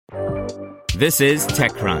This is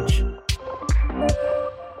TechCrunch.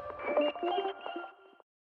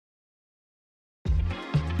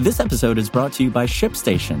 This episode is brought to you by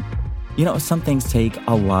ShipStation. You know, some things take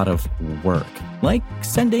a lot of work, like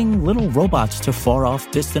sending little robots to far-off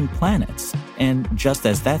distant planets. And just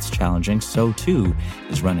as that's challenging, so too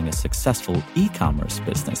is running a successful e-commerce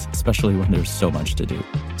business, especially when there's so much to do.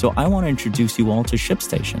 So I want to introduce you all to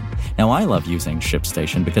ShipStation. Now, I love using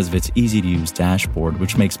ShipStation because of its easy-to-use dashboard,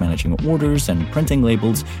 which makes managing orders and printing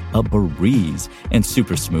labels a breeze and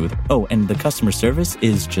super smooth. Oh, and the customer service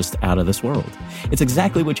is just out of this world. It's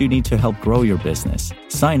exactly what you need to help grow your business.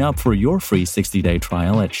 Sign up for your free 60-day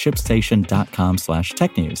trial at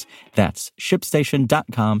shipstation.com/technews. That's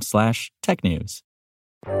shipstation.com/technews.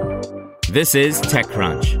 This is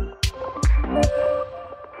TechCrunch.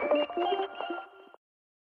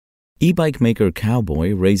 E-bike maker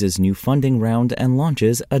Cowboy raises new funding round and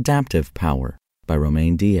launches AdaptivePower by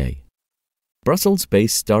Romain Diet.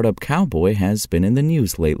 Brussels-based startup Cowboy has been in the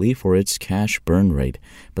news lately for its cash burn rate,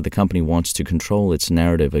 but the company wants to control its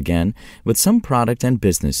narrative again with some product and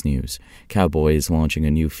business news. Cowboy is launching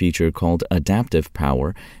a new feature called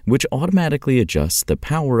AdaptivePower, which automatically adjusts the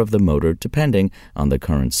power of the motor depending on the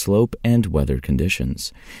current slope and weather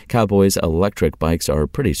conditions. Cowboy's electric bikes are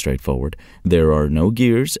pretty straightforward. There are no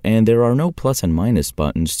gears, and there are no plus and minus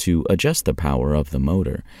buttons to adjust the power of the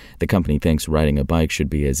motor. The company thinks riding a bike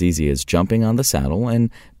should be as easy as jumping on the saddle and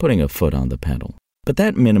putting a foot on the pedal. But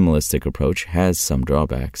that minimalistic approach has some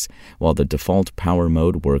drawbacks. While the default power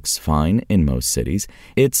mode works fine in most cities,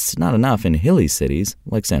 it's not enough in hilly cities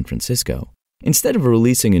like San Francisco. Instead of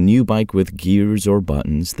releasing a new bike with gears or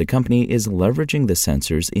buttons, the company is leveraging the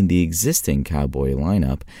sensors in the existing Cowboy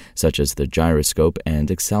lineup, such as the gyroscope and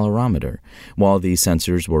accelerometer. While these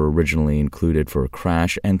sensors were originally included for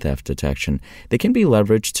crash and theft detection, they can be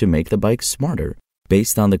leveraged to make the bike smarter.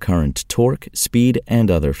 Based on the current torque, speed, and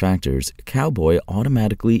other factors, Cowboy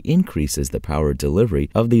automatically increases the power delivery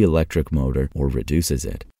of the electric motor or reduces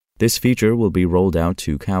it. This feature will be rolled out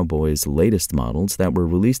to Cowboy's latest models that were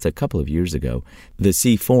released a couple of years ago, the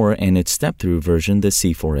C4 and its step-through version, the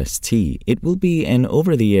C4ST. It will be an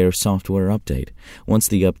over-the-air software update. Once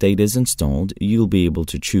the update is installed, you'll be able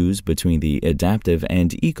to choose between the adaptive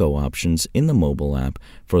and eco options in the mobile app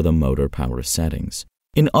for the motor power settings.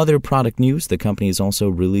 In other product news, the company is also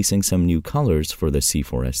releasing some new colors for the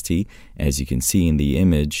C4ST, as you can see in the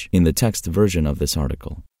image in the text version of this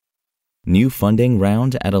article. New funding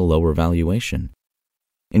round at a lower valuation.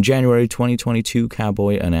 In January 2022,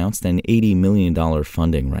 Cowboy announced an $80 million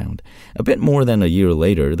funding round. A bit more than a year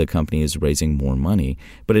later, the company is raising more money,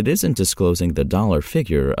 but it isn't disclosing the dollar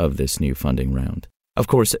figure of this new funding round. Of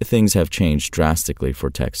course, things have changed drastically for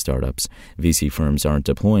tech startups. VC firms aren't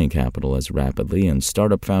deploying capital as rapidly, and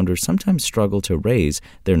startup founders sometimes struggle to raise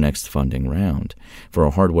their next funding round. For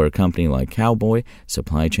a hardware company like Cowboy,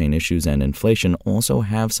 supply chain issues and inflation also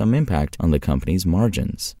have some impact on the company's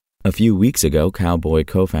margins. A few weeks ago, Cowboy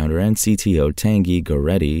co-founder and CTO Tanguy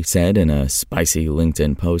Goretti said in a spicy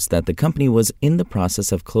LinkedIn post that the company was in the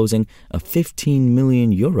process of closing a €15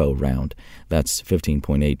 million round. That's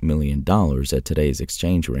 $15.8 million at today's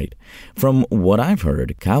exchange rate. From what I've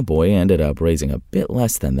heard, Cowboy ended up raising a bit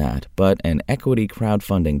less than that, but an equity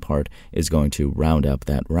crowdfunding part is going to round up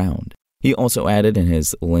that round. He also added in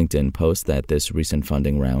his LinkedIn post that this recent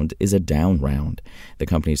funding round is a down round. The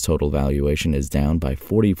company's total valuation is down by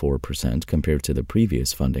 44% compared to the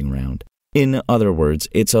previous funding round. In other words,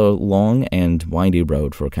 it's a long and windy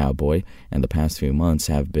road for Cowboy, and the past few months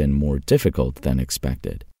have been more difficult than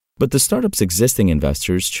expected. But the startup's existing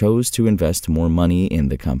investors chose to invest more money in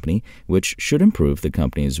the company, which should improve the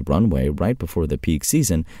company's runway right before the peak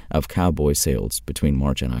season of Cowboy sales between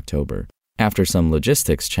March and October. After some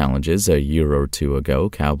logistics challenges a year or two ago,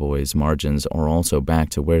 Cowboy's margins are also back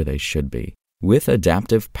to where they should be. With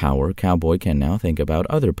AdaptivePower, Cowboy can now think about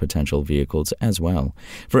other potential vehicles as well.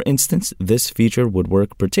 For instance, this feature would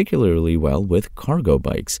work particularly well with cargo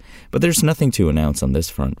bikes, but there's nothing to announce on this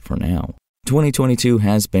front for now. 2022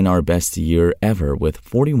 has been our best year ever, with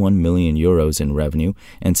 41 million euros in revenue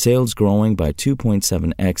and sales growing by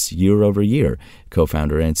 2.7x year over year,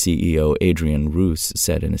 co-founder and CEO Adrian Roos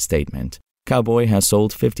said in a statement. Cowboy has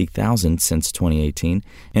sold 50,000 since 2018,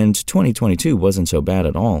 and 2022 wasn't so bad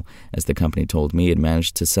at all, as the company told me it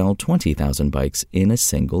managed to sell 20,000 bikes in a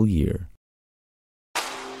single year.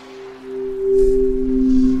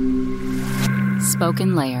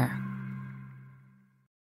 Spoken Layer.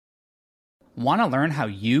 Want to learn how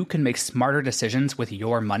you can make smarter decisions with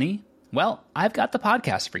your money? Well, I've got the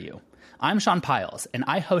podcast for you. I'm Sean Piles, and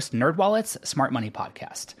I host NerdWallet's Smart Money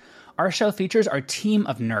Podcast. Our show features our team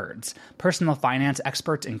of nerds, personal finance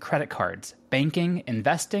experts in credit cards, banking,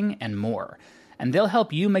 investing, and more. And they'll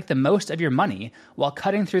help you make the most of your money while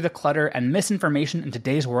cutting through the clutter and misinformation in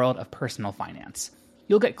today's world of personal finance.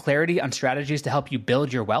 You'll get clarity on strategies to help you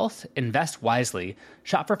build your wealth, invest wisely,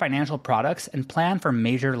 shop for financial products, and plan for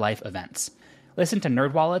major life events. Listen to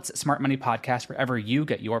NerdWallet's Smart Money Podcast wherever you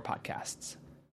get your podcasts.